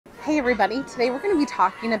Hey everybody, today we're going to be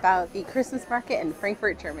talking about the Christmas market in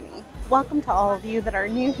Frankfurt, Germany. Welcome to all of you that are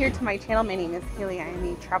new here to my channel. My name is Haley. I am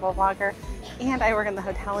a travel vlogger and I work in the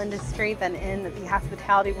hotel industry, been in the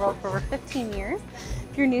hospitality world for over 15 years.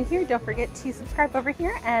 If you're new here, don't forget to subscribe over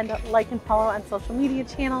here and like and follow on social media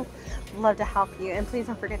channels. Love to help you, and please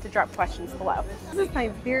don't forget to drop questions below. This is my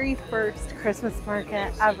very first Christmas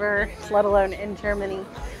market ever, let alone in Germany.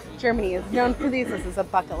 Germany is known for these. This is a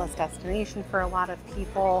bucket list destination for a lot of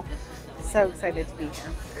people. So excited to be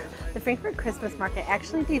here. The Frankfurt Christmas Market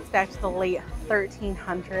actually dates back to the late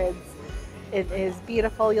 1300s. It is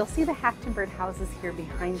beautiful. You'll see the half-timbered houses here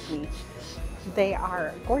behind me. They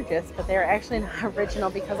are gorgeous, but they're actually not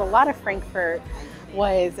original because a lot of Frankfurt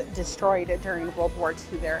was destroyed during World War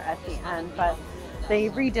II there at the end, but they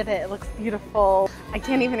redid it. It looks beautiful. I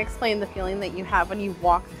can't even explain the feeling that you have when you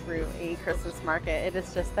walk through a Christmas market. It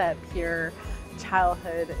is just that pure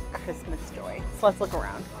childhood Christmas joy. So let's look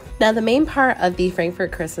around. Now, the main part of the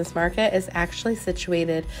Frankfurt Christmas Market is actually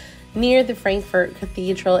situated near the Frankfurt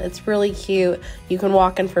Cathedral. It's really cute. You can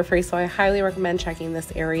walk in for free, so I highly recommend checking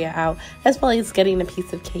this area out, as well as getting a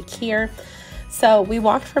piece of cake here. So we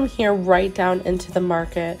walked from here right down into the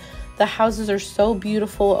market. The houses are so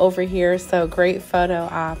beautiful over here, so great photo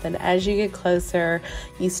op. And as you get closer,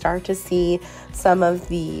 you start to see some of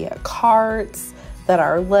the carts that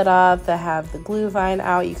are lit up, that have the glue vine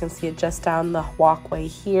out. You can see it just down the walkway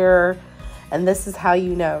here. And this is how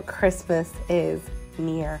you know Christmas is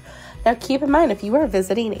near. Now keep in mind, if you are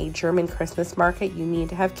visiting a German Christmas market, you need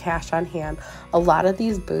to have cash on hand. A lot of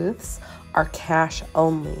these booths are cash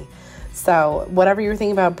only. So whatever you're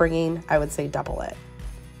thinking about bringing, I would say double it.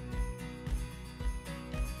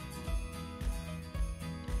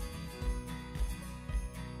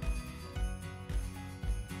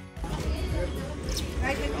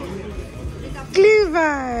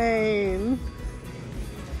 Glühwein!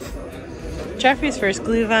 Jeffrey's first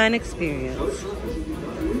Glühwein experience.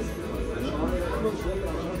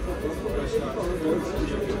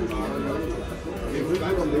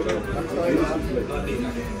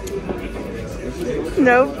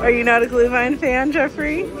 Nope. Are you not a Glühwein fan,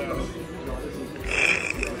 Jeffrey?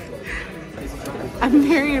 I'm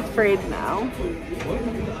very afraid now.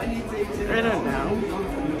 I don't know.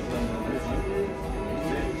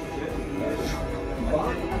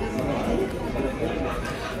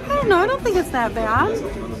 I don't know. I don't think it's that bad.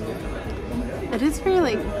 It is very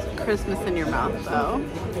like Christmas in your mouth, though.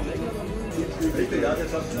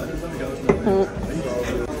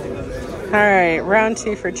 All right, round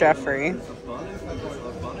two for Jeffrey.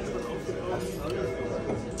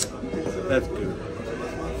 That's good.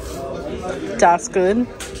 That's good.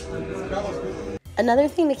 Another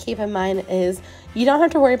thing to keep in mind is you don't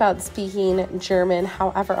have to worry about speaking German.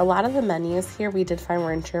 However, a lot of the menus here we did find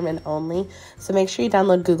were in German only, so make sure you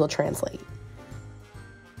download Google Translate.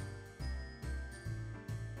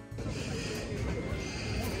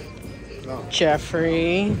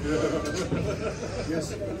 Jeffrey.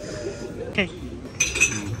 Okay.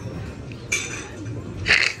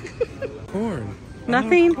 Corn.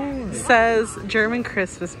 Nothing says German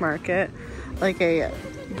Christmas market like a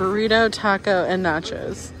burrito, taco, and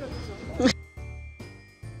nachos.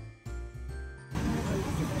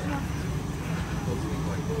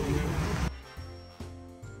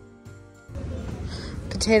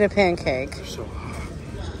 Potato pancake. So hot.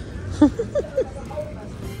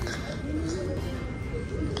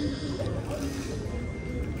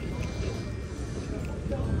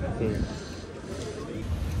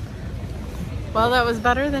 Well, that was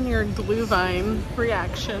better than your Glühwein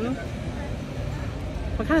reaction.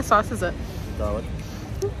 What kind of sauce is it? Garlic.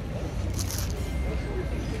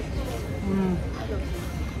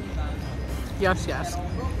 Yes, yes.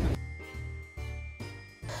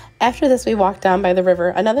 After this, we walked down by the river.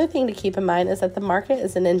 Another thing to keep in mind is that the market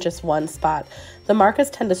isn't in just one spot. The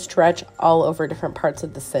markets tend to stretch all over different parts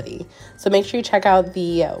of the city. So make sure you check out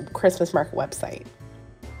the Christmas market website.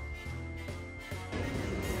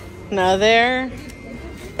 Now there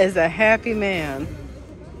is a happy man.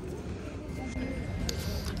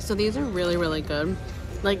 So these are really, really good.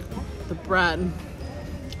 Like the bread.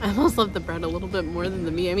 I almost love the bread a little bit more than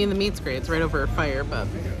the meat. I mean, the meat's great. It's right over a fire, but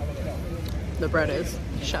the bread is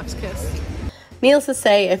chef's kiss. Needless to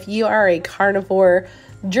say, if you are a carnivore,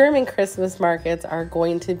 German Christmas markets are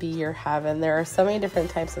going to be your heaven. There are so many different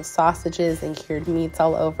types of sausages and cured meats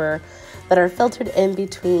all over that are filtered in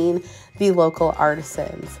between the local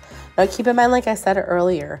artisans. Now keep in mind, like I said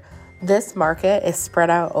earlier, this market is spread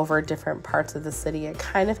out over different parts of the city. It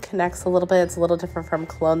kind of connects a little bit. It's a little different from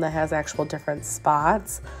Cologne that has actual different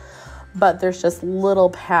spots, but there's just little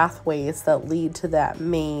pathways that lead to that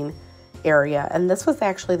main area. And this was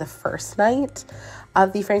actually the first night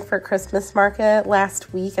of the Frankfurt Christmas Market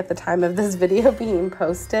last week at the time of this video being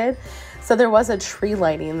posted. So there was a tree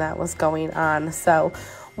lighting that was going on. So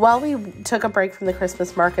while we took a break from the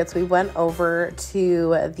Christmas markets, we went over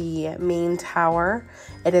to the main tower.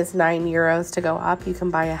 It is €9 to go up. You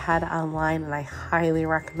can buy ahead online, and I highly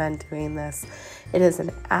recommend doing this. It is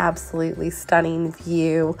an absolutely stunning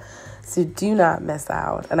view, so do not miss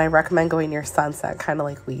out. And I recommend going near sunset, kind of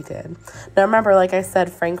like we did. Now remember, like I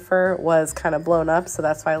said, Frankfurt was kind of blown up, so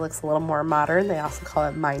that's why it looks a little more modern. They also call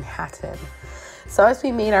it Manhattan. So as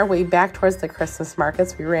we made our way back towards the Christmas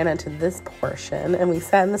markets, we ran into this portion and we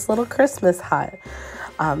sat in this little Christmas hut.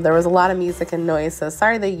 There was a lot of music and noise, so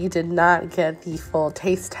sorry that you did not get the full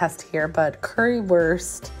taste test here, but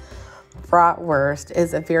currywurst, bratwurst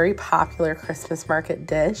is a very popular Christmas market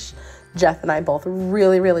dish. Jeff and I both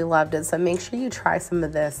really, really loved it, so make sure you try some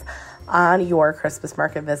of this on your Christmas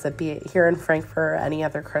market visit, be it here in Frankfurt or any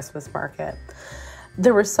other Christmas market.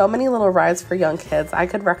 There were so many little rides for young kids. I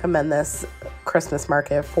could recommend this Christmas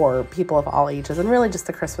market for people of all ages and really just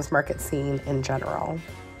the Christmas market scene in general.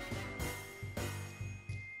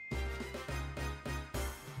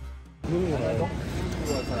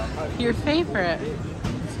 Your favorite?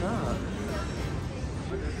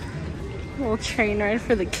 Little train ride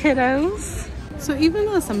for the kiddos. So even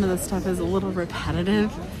though some of the stuff is a little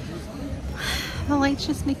repetitive, the lights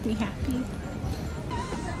just make me happy.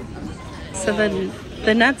 So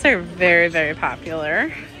the nuts are very, very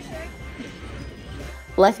popular.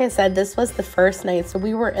 Like I said, this was the first night, so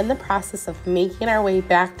we were in the process of making our way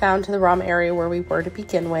back down to the ROM area where we were to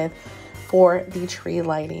begin with for the tree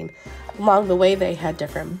lighting. Along the way, they had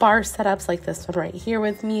different bar setups like this one right here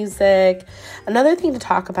with music. Another thing to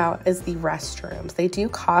talk about is the restrooms. They do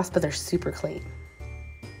cost, but they're super clean.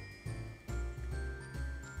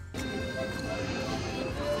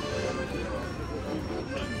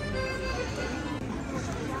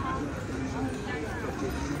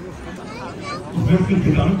 Ich möchte mich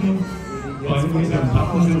bedanken bei unseren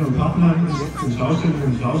Partnerinnen und Partnern, den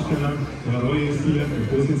Schaustellerinnen und Schaustellern, der Herr Reue ist hier, der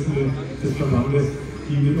Vorsitzende des Verbandes,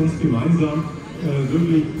 die mit uns gemeinsam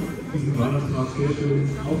wirklich diesen Weihnachtsmarkt sehr schön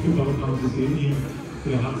aufgebaut haben. Sie sehen ihn,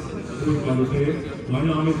 der hat hohe Qualität. Mein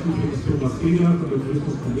Name ist übrigens Thomas Feder von der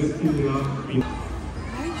Christmas Market GmbH.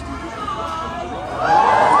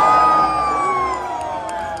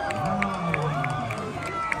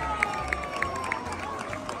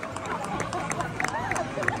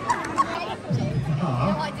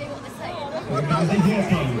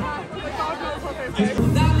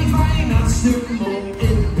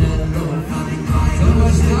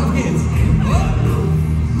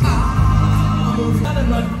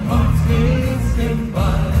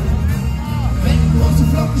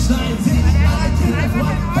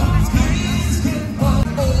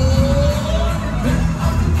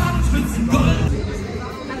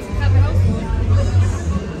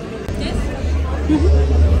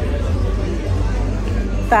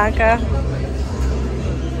 Danke.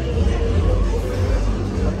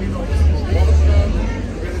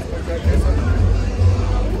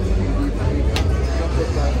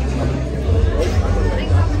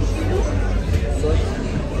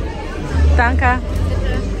 Danke.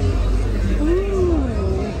 Ooh.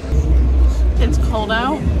 It's cold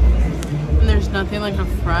out, and there's nothing like a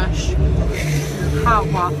fresh hot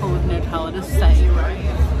waffle with Nutella to set you right.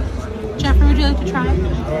 Jeffrey, would you like to try? Oh,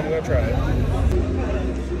 I'm gonna try it.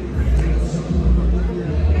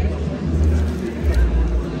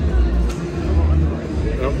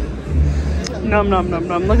 Nom nom nom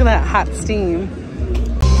nom. Look at that hot steam.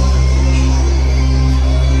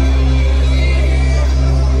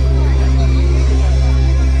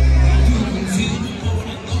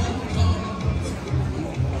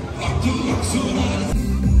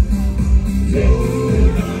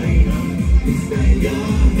 Letzte Weihnacht ist ein Jahr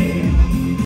her.